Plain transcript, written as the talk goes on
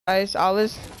Guys, all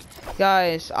this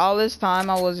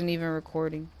time I wasn't even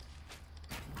recording.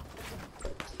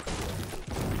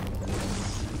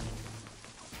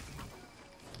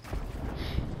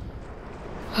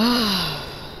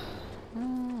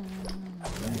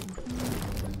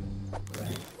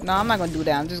 No, I'm not gonna do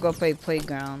that. I'm just gonna play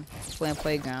playground. Playing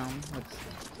playground.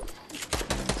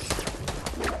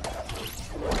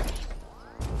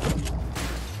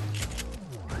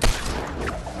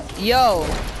 Yo,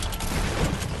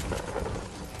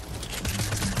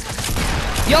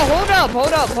 hold up.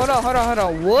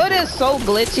 Wood is so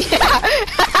glitchy.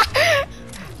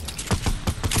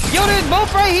 Yo, there's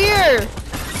both right here.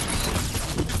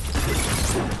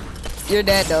 You're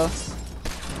dead though.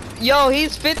 Yo,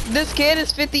 this kid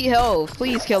is 50 health.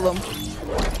 Please kill him.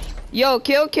 Yo,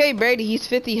 kill K Brady. He's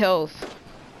 50 health.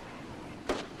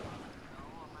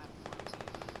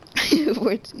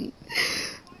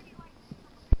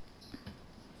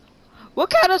 What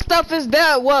kind of stuff is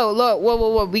that? Whoa, look,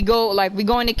 whoa. We go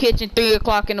in the kitchen 3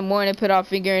 o'clock in the morning, put our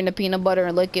finger in the peanut butter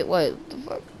and lick it. What the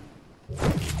fuck?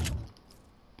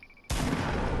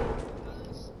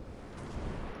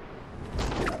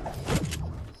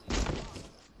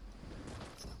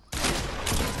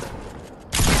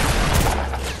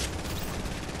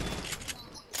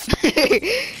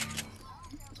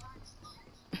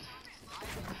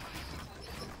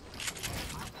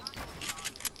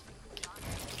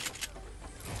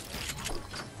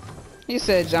 You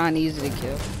said John easy to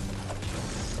kill.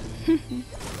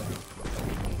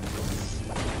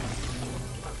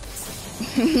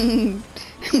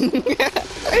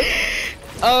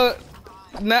 Oh,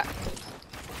 now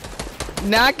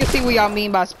I can see what y'all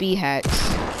mean by speed hacks.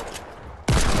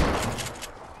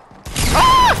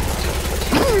 Ah!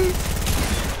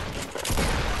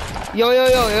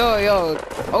 Yo.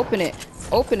 Open it,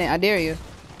 I dare you.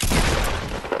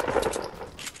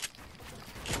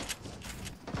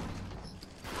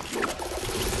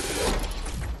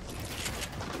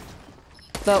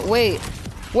 But wait,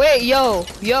 yo,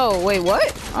 wait,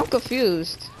 what? I'm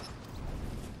confused.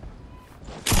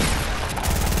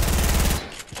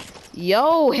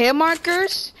 Yo, hit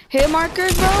markers, bro.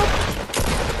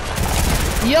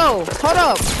 Yo,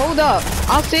 hold up.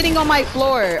 I'm sitting on my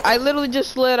floor. I literally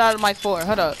just slid out of my floor.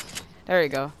 Hold up. There we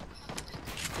go.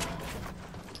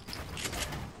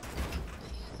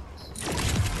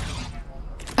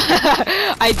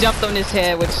 I jumped on his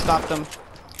head, which stopped him.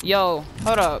 Yo,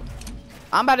 hold up.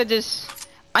 I'm about to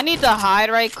I need to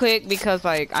hide right quick because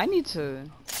like I need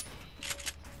to.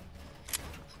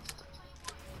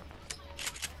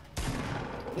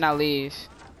 Now leave.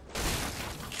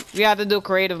 We have to do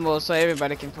creative mode so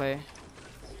everybody can play.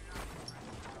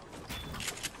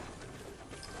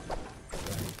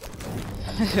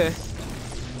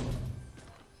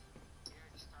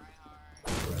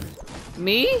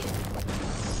 Me?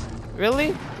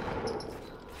 Really?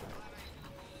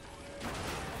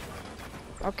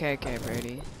 Okay,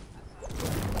 Brady.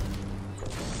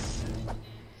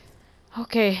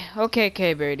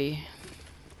 Okay, Brady.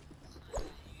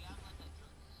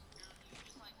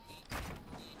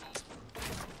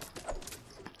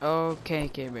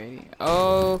 Okay, Brady.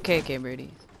 Okay,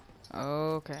 Brady.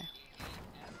 Okay.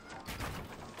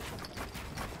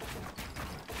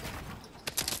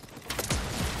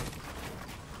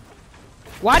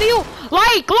 Why do you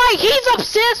like he's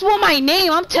obsessed with my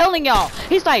name? I'm telling y'all.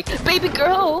 He's like, baby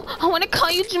girl, I want to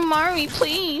call you Jamari,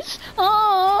 please.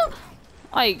 Oh,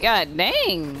 like god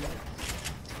dang.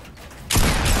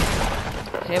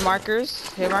 Hit marker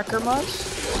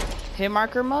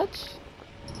much?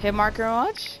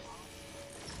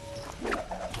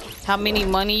 How many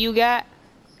money you got?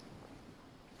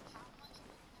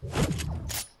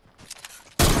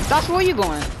 That's where you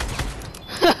going.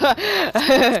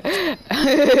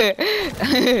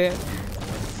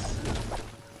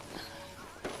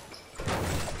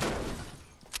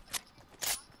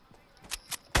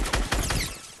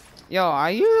 Yo,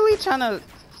 are you really trying to?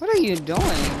 What are you doing?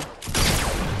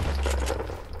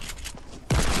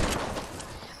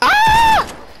 Ah!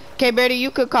 Okay, Betty,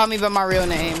 you could call me by my real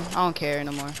name. I don't care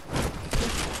no more.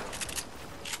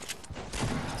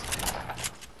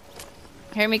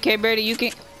 Hear me, K Brady, you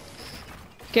can.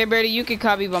 Okay, Brady, you can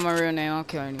call me by my real name. I don't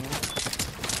care anymore.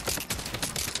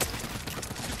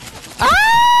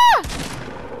 Ah!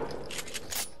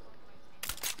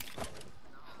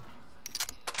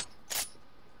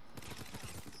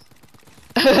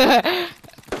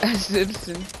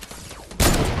 Simpson.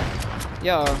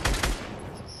 Yo.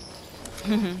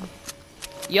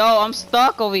 Yo, I'm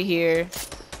stuck over here.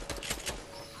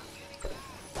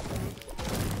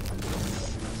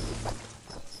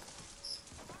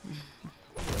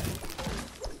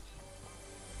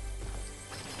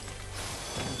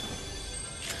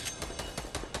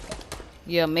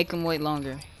 Yeah, make him wait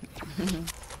longer.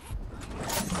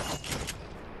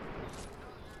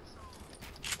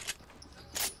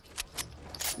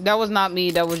 That was not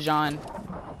me, that was John.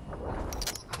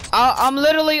 I'm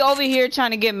literally over here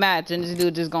trying to get mats, and this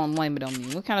dude just gonna blame it on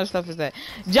me. What kind of stuff is that?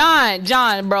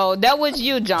 John, bro, that was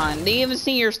you, John. They even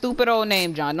seen your stupid old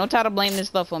name, John. Don't try to blame this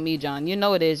stuff on me, John. You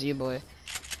know it is you, boy.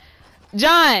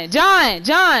 John. If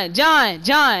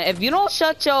you don't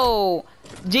shut your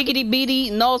jiggity beady,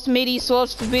 no smitty, swell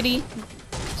spitty,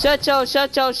 shut your.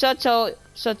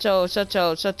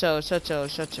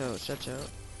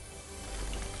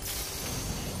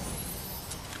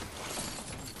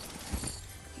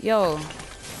 Yo,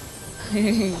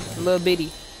 Lil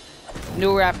Bitty,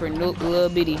 new rapper, Lil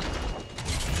Bitty.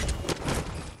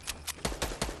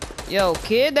 Yo,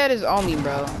 kid, that is on me,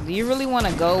 bro. Do you really want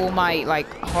to go with my like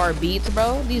hard beats,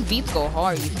 bro? These beats go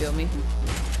hard. You feel me?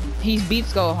 These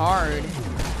beats go hard.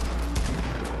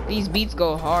 These beats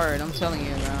go hard. I'm telling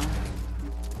you, bro.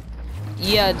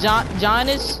 Yeah, John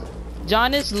is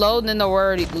loading in the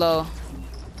word low.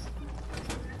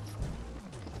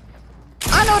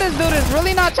 I know this dude is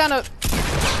really not trying to.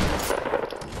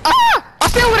 Ah! I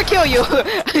still would have killed you.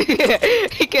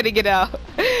 He couldn't get out.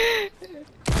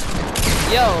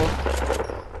 Yo,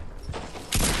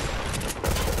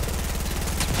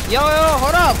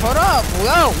 hold up.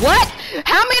 Whoa, what?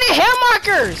 How many hair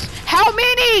markers? How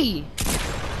many?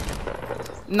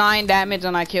 9 damage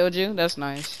and I killed you. That's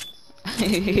nice.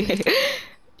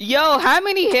 Yo, how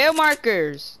many hair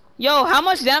markers? Yo, how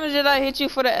much damage did I hit you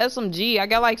for the SMG? I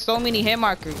got like so many hit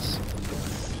markers.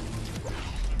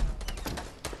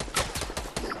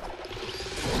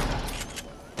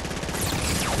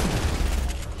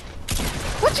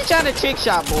 What you trying to trick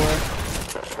shot, boy?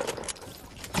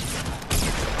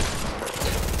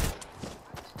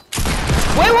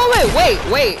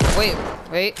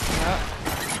 Wait.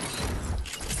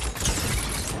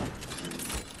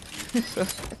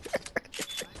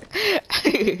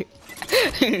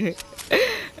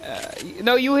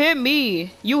 No, you hit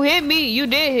me. You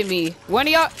did hit me. One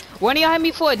of y'all hit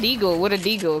me for a deagle with a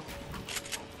deagle.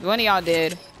 One of y'all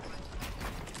did.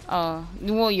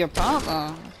 Well, your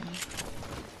pump.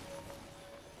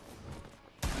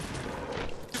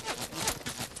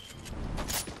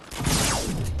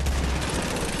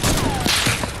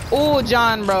 Oh,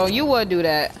 John, bro, you would do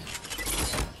that.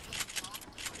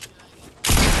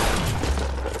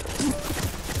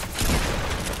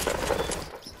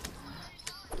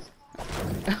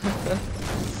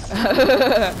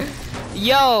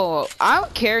 Yo, I'm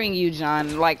carrying you,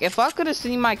 John. Like, if I could have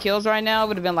seen my kills right now, it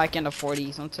would have been like in the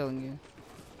 40s. I'm telling you.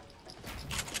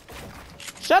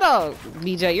 Shut up,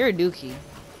 BJ. You're a dookie.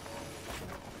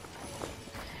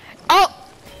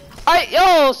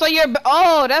 Oh, so you're.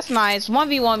 Oh, that's nice.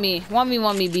 1v1 me.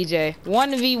 1v1 me, BJ.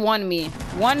 1v1 me.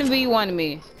 1v1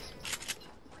 me.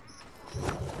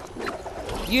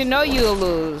 You know you'll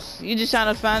lose. You just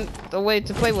trying to find a way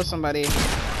to play with somebody.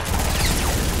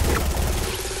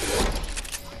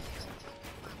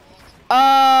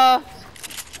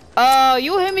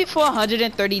 You hit me for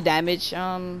 130 damage.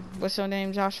 What's your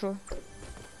name, Joshua?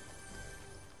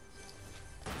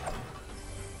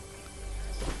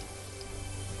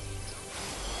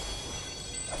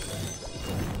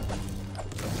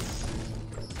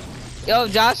 Yo,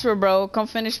 Joshua, bro, come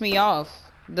finish me off.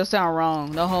 That sound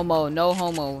wrong. No homo, bro.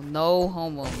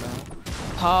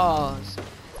 Pause.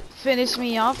 Finish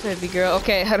me off, baby girl.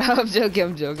 Okay, I'm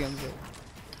joking.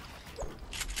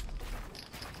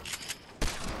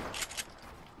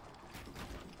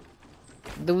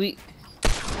 Do we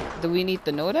need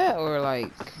to know that, or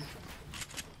like?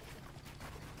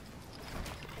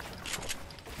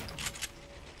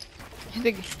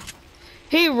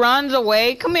 He runs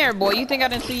away. Come here, boy. You think I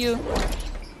didn't see you?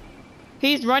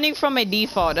 He's running from a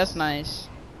default. That's nice.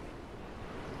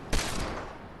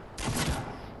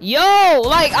 Yo,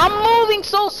 like, I'm moving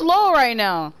so slow right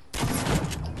now.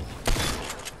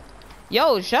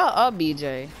 Yo, shut up,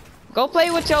 BJ. Go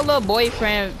play with your little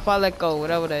boyfriend, Faleco,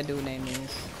 whatever that dude name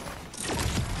is.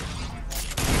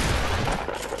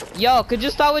 Yo, could you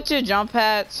start with your jump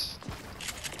pads?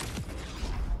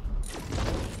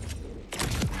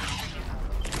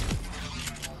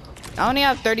 I only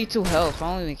have 32 health.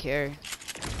 I don't even care.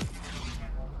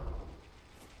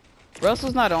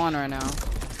 Russell's not on right now.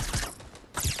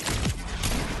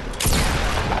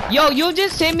 Yo, you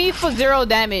just hit me for 0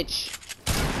 damage.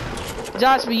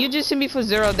 Joshua, you just hit me for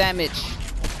 0 damage.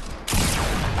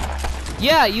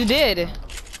 Yeah, you did.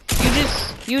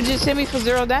 You just hit me for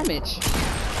 0 damage.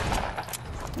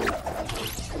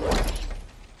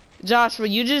 Joshua,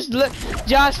 you just look.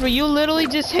 Joshua, you literally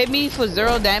just hit me for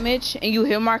 0 damage, and you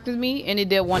hit marked me, and it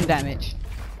did 1 damage.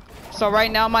 So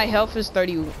right now my health is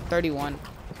 31.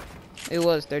 It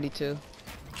was 32.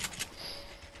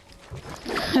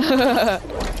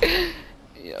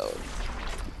 Yo.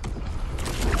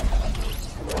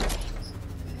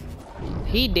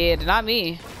 He did, not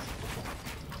me.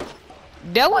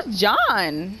 That was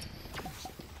John.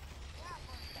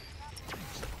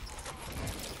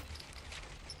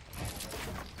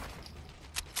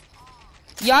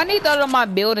 Y'all need to know my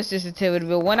building sensitivity,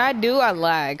 but when I do, I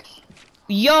lag.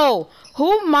 Yo,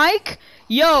 who Mike?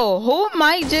 Yo, who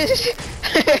Mike just?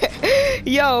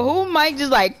 Yo, who Mike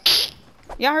just like?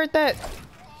 Y'all heard that?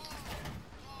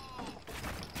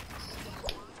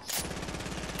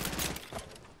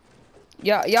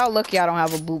 Y'all lucky I don't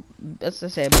have a boot. Let's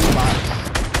just say a boot box.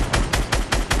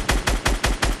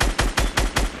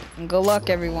 And good luck,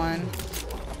 everyone.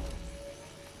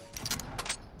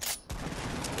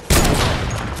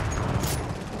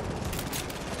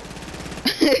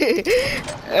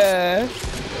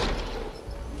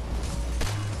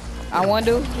 I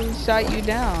wonder who shot you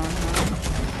down.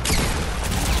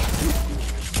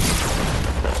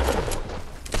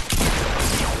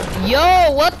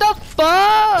 Yo, what the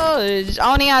fudge?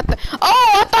 Only had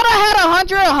I thought I had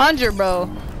 100, bro.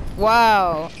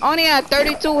 Wow. Only had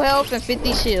 32 health and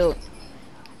 50 shield.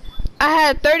 I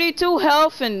had 32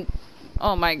 health and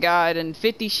oh my god, and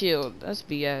 50 shield. That's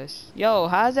BS. Yo,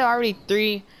 how is it already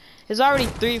 3? It's already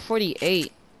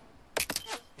 3:48.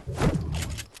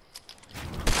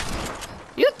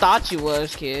 You thought you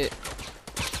was, kid.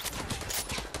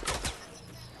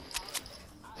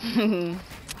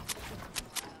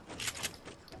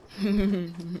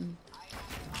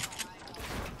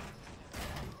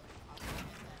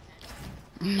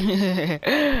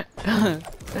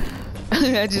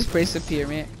 I just pressed appear,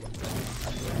 man.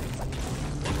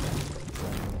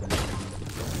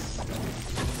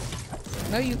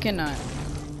 No, you cannot.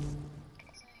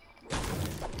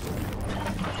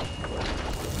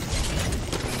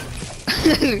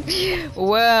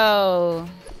 Well,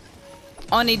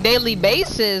 on a daily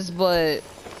basis, but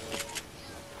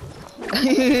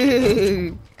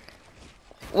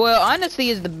well, honesty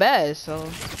is the best, so.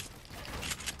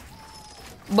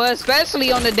 But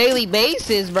especially on a daily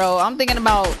basis, bro. I'm thinking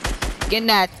about getting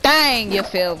that thing, you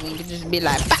feel me? You can just be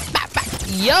like, bah, bah, bah.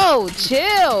 Yo,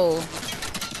 chill.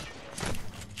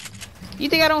 You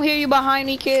think I don't hear you behind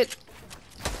me, kid?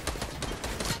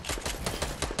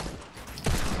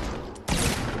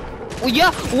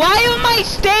 Yeah, why are my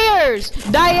stairs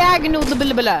diagonal? Blah,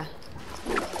 blah, blah.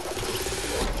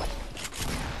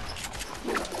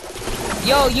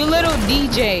 Yo, you little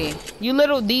DJ. You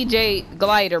little DJ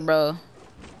glider, bro.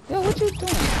 Yo, what you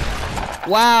doing?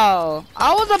 Wow.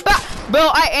 I was about...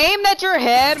 Bro, I aimed at your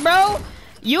head, bro.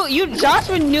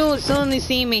 Joshua knew as soon as he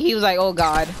seen me, he was like, oh,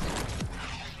 God.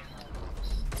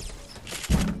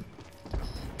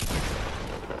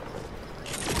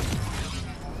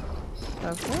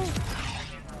 Okay.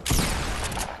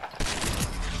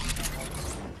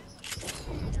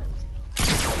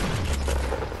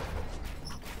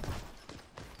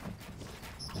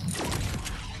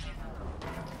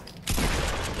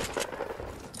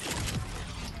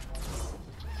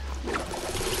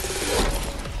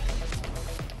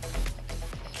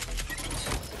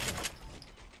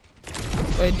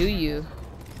 Or do you?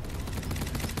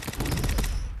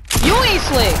 You ain't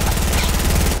slick.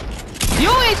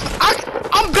 You ain't.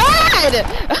 I'm bad.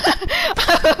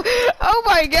 Oh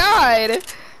my god.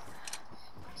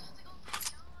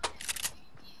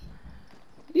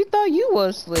 You thought you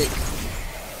was slick.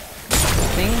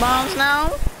 Sting bombs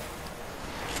now?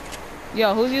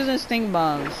 Yo, who's using sting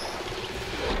bombs?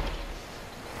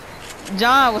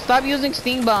 John, well, stop using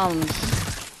sting bombs.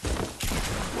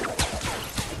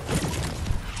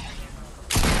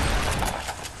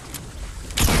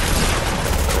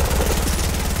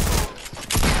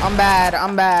 I'm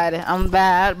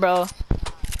bad, bro.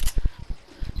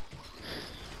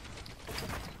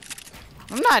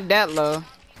 I'm not that low.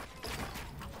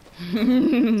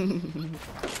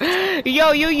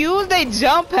 Yo, you used a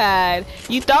jump pad.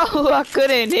 You thought I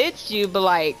couldn't hit you, but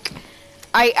like,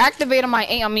 I activated my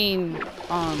aim. I mean,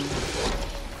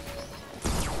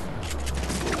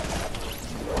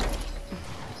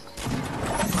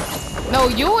 no,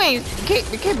 you ain't.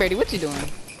 Kid Brady, what you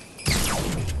doing?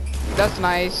 That's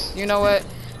nice. You know what?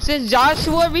 Since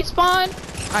Joshua respawned,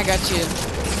 I got you.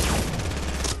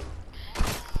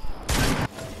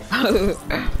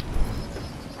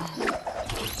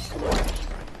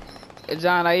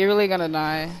 John, are you really gonna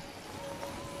die?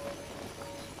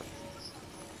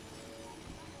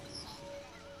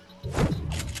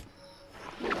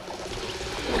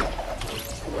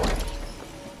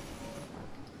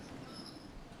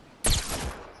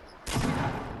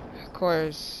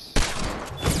 course.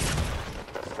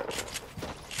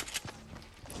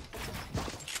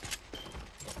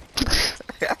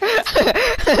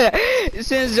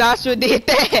 Since Joshua did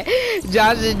that,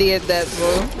 Joshua did that,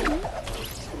 bro.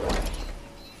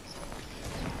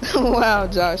 Wow,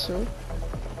 Joshua.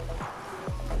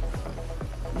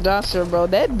 Joshua, bro,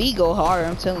 that beat go hard,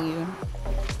 I'm telling you.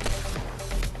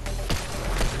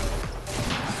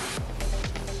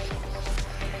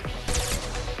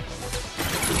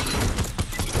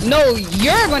 No,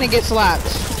 you're gonna get slapped.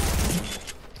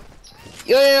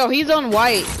 Yo, he's on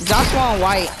white. Joshua on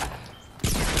white.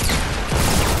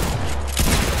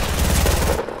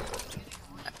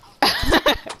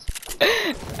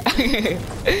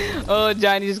 Oh,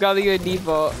 Johnny just got you a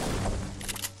default.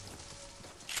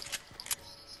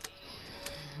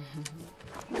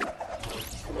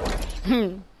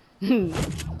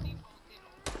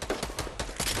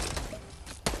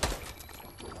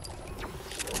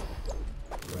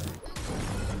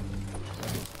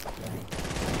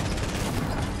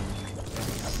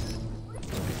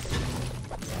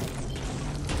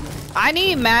 I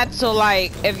need Matt to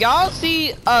like, if y'all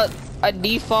see a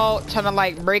default trying to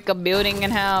like break a building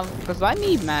in half, because I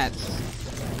need mats.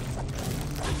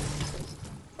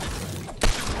 I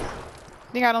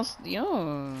think I don't.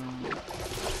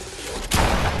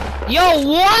 Yo,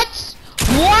 what?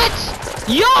 What?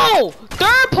 Yo,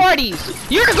 third parties.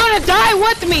 You're gonna die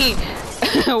with me.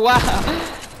 Wow.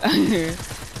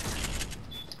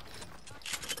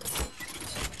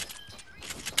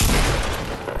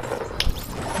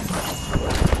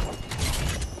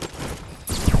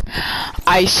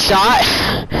 I shot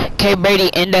K Brady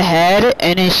in the head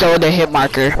and it showed the hit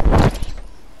marker.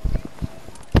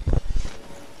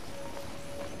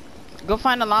 Go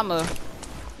find a llama.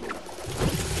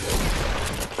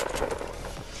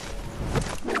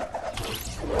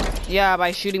 Yeah,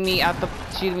 by shooting me out the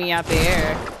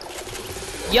air.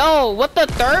 Yo, what the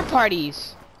third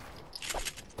parties?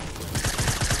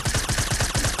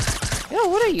 Yo,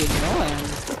 what are you doing?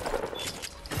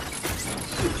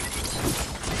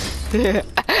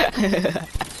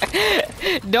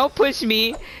 Don't push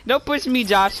me. Don't push me,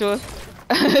 Joshua.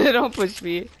 Don't push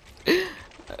me.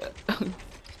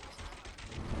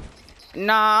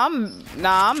 Nah,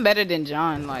 I'm better than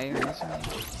John. Like,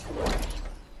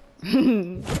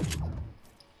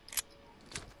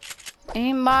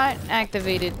 aimbot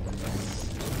activated.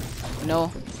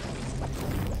 No.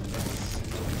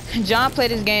 John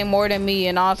played this game more than me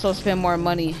and also spent more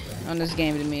money on this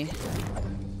game than me.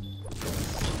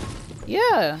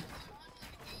 Yeah.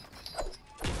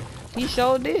 He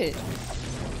sure did.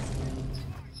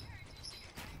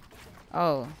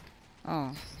 Oh.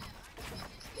 Oh.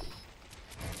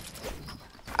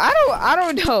 I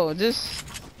don't know. Just,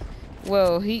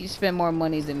 well, he spent more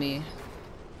money than me.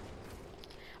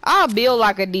 I'll build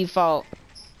like a default.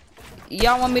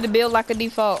 Y'all want me to build like a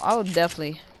default? I'll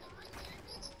definitely.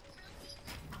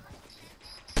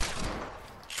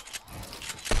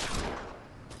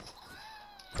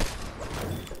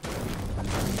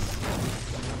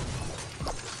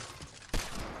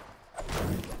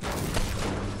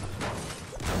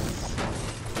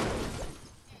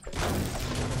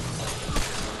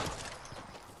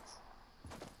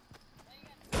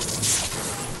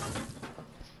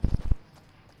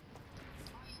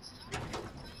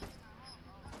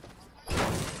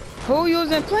 Who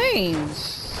using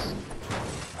planes?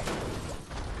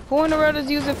 Who in the world is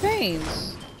using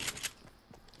planes?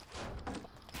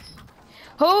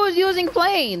 Who is using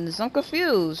planes? I'm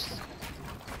confused.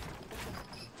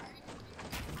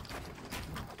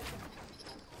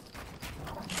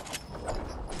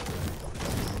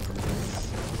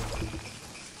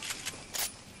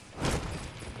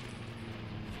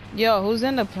 Yo, who's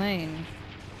in the plane?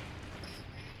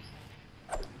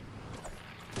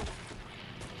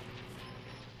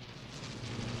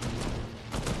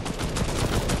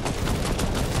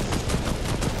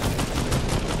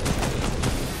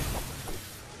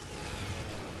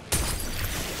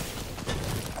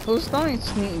 Who's throwing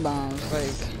sneak bombs?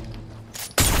 Like,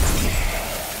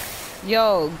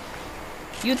 yo,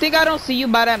 you think I don't see you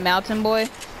by that mountain, boy?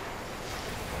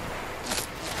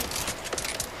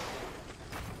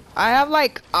 I have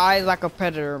like eyes like a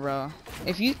predator, bro.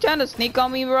 If you trying to sneak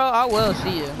on me, bro, I will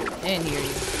see you and hear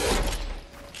you.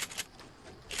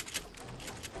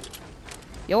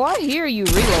 Yo, I hear you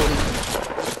reloading.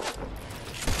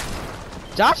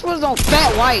 Joshua's on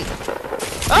fat white.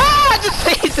 Ah, I just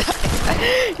saved that.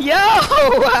 Yo,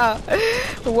 wow.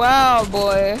 Wow,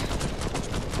 boy.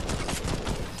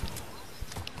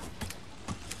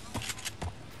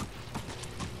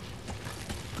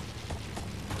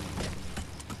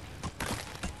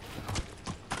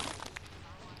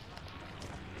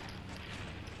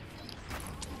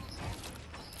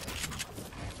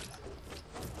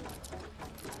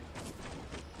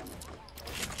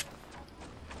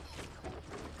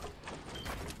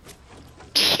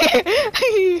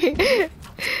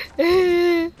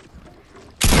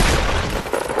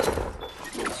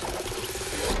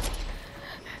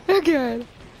 Oh god.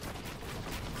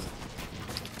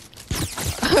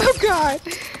 Oh god.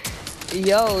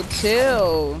 Yo,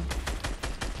 chill.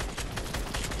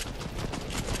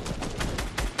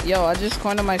 Yo, I just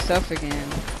cornered myself again.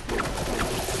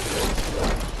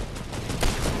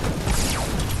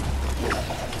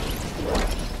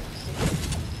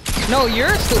 No,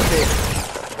 you're stupid.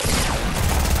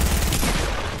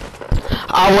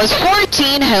 I was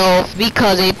 14 health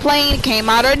because a plane came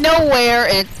out of nowhere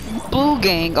and blue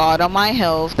gang all of my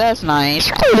health. That's nice.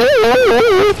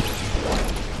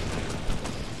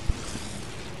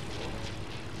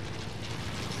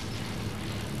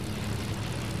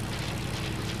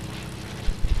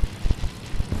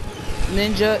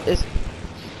 Ninja is.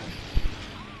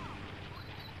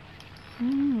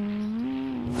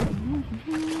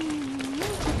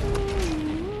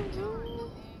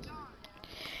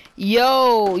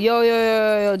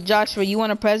 Yo, Joshua, you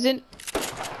want a present?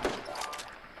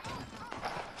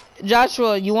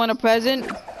 Joshua, you want a present?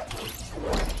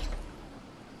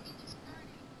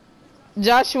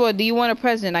 Joshua, do you want a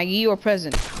present? I give you a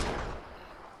present.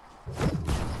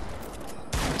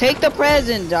 Take the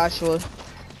present, Joshua.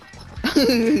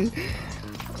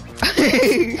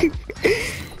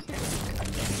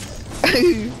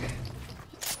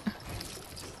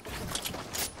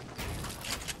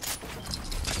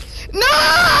 No!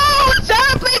 I was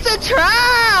trying to place a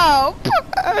trap!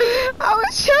 I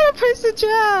was trying to place a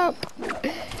trap!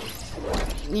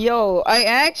 Yo, I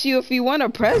asked you if you want a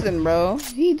present, bro.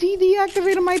 He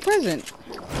deactivated my present.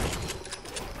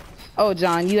 Oh,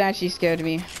 John, you actually scared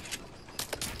me.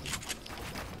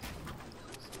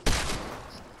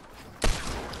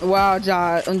 Wow,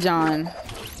 John.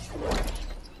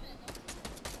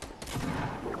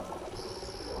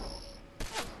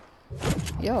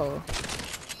 Yo.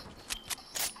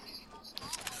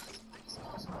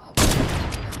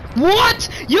 What?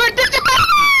 You're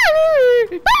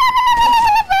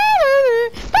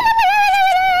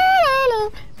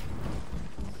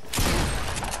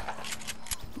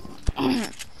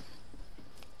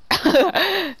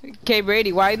Okay,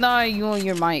 Brady, why not you on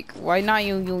your mic? Why not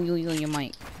you on your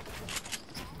mic?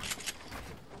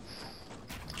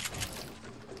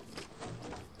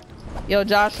 Yo,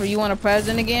 Joshua, you want a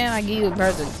present again? I give you a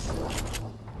present.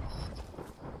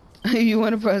 You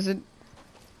want a present?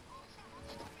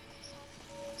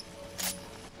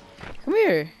 Come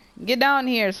here. Get down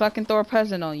here so I can throw a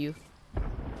present on you.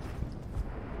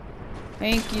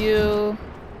 Thank you.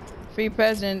 Free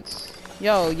presents.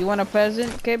 Yo, you want a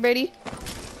present? Okay, Brady?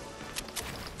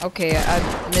 Okay, I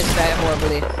missed that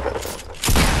horribly.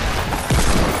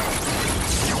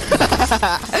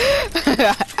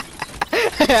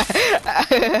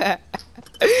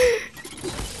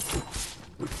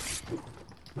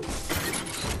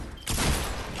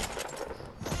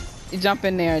 You jump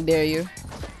in there, dare you?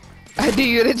 I dare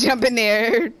you to jump in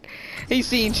there. He's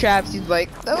seeing traps. He's like,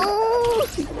 no.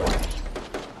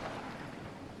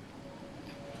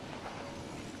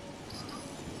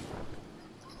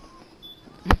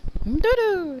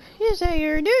 Doo-doo. You say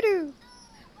you're doo-doo.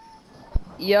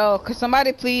 Yo, could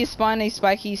somebody please spawn a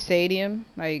spiky stadium?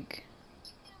 Like,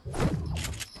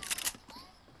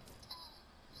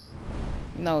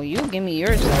 no, you give me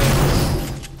yours.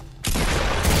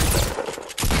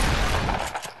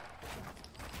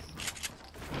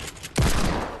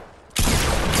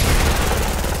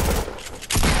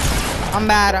 I'm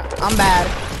bad.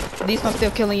 At least I'm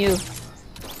still killing you.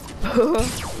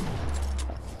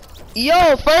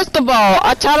 Yo, first of all,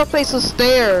 I tried to place a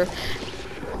stair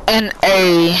and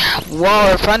a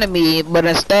wall in front of me, but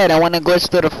instead I want to glitch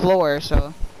through the floor,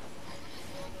 so.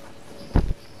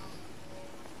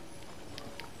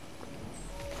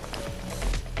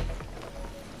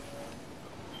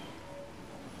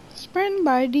 Sprint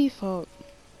by default.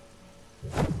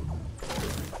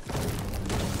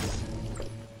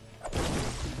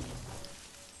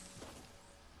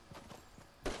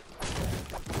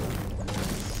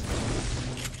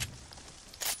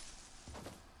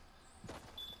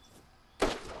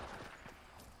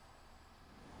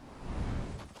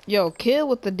 Yo, kill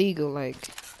with the deagle, like.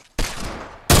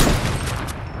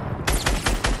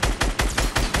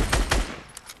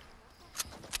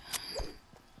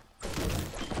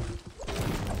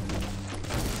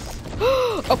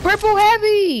 A purple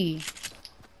heavy!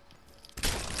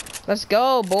 Let's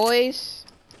go, boys.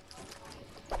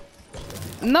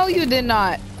 No, you did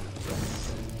not.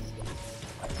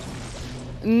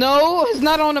 No, it's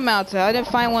not on the mountain. I didn't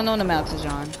find one on the mountain,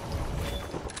 John.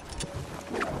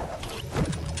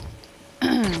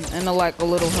 In a like a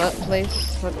little hut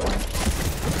place. Hut place.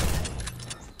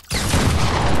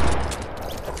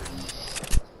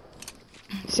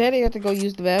 Said he had to go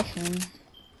use the bathroom.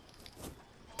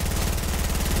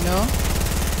 No?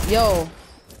 Yo,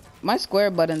 my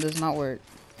square button does not work.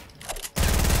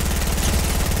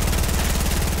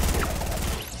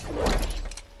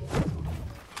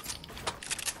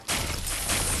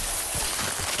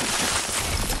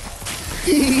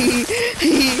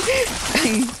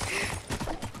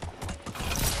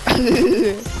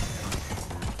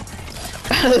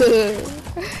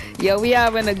 Yo, we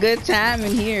having a good time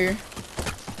in here.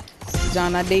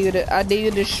 John, I dare you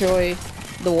to destroy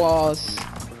the walls.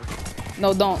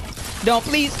 No, don't,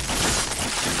 please.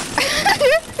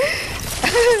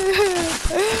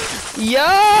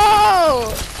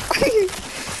 Yo,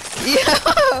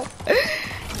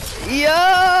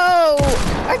 yo,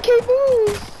 I can't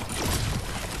move.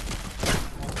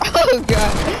 Oh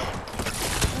God,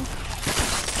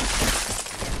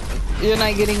 you're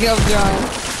not getting up, John.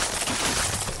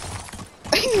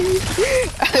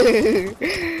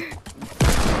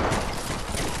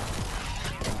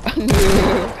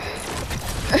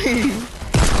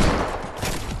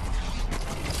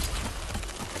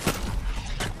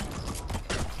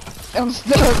 I'm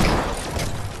stuck.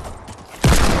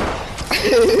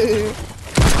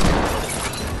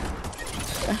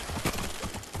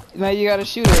 Now you gotta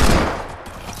shoot it.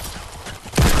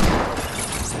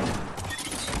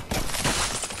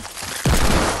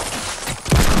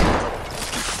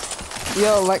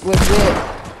 Yo, like legit.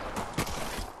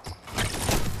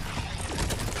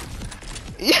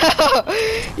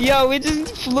 Yo, we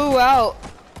just flew out.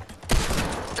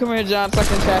 Come here, John, so I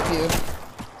can trap you.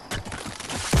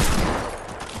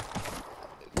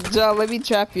 John, let me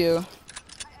trap you.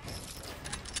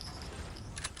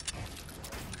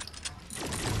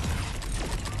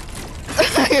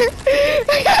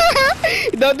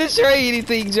 Don't destroy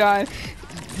anything, John.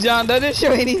 John, don't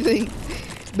destroy anything.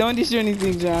 Don't destroy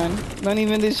anything, John. Don't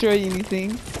even destroy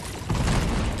anything.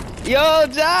 Yo,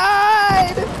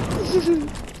 John!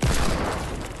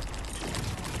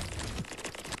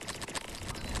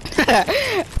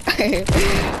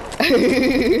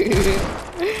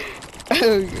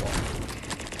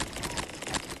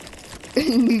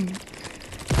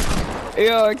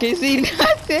 Yo, I can't see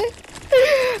nothing.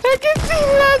 I can see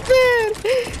nothing.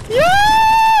 Yo!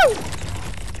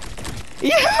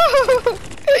 Yo!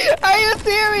 Are you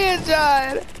serious,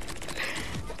 John?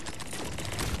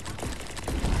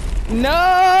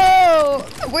 No!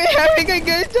 We're having a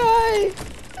good time.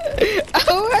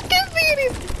 Oh, I can see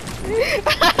anything.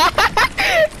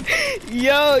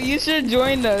 Yo, you should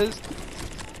join us.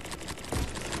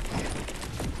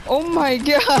 Oh my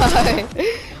God.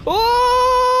 Oh!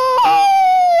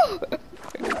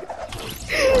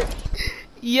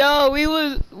 Yo,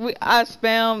 I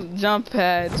spammed jump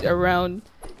pads around.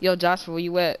 Yo, Joshua, where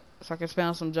you at? So I can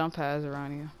spam some jump pads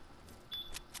around here.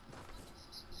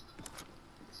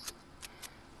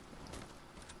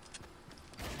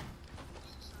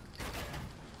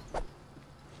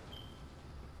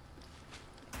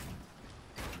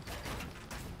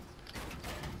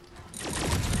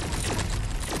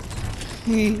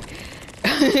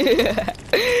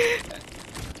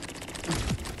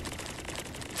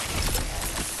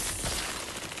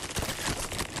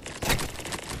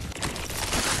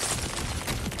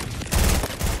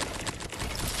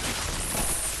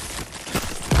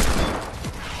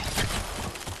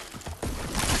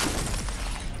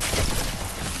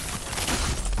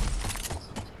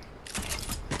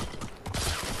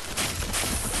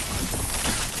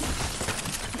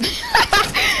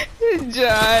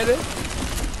 John.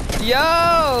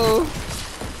 Yo.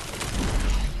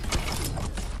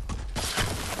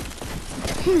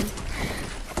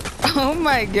 Oh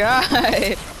my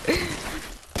God.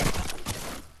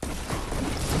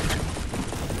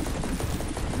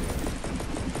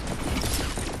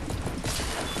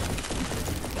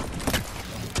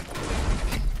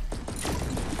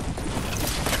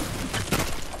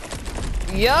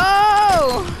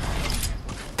 Yo.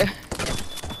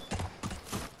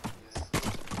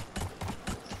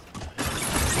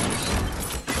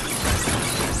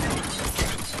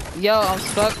 Yo, I'm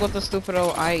stuck with the stupid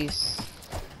old ice.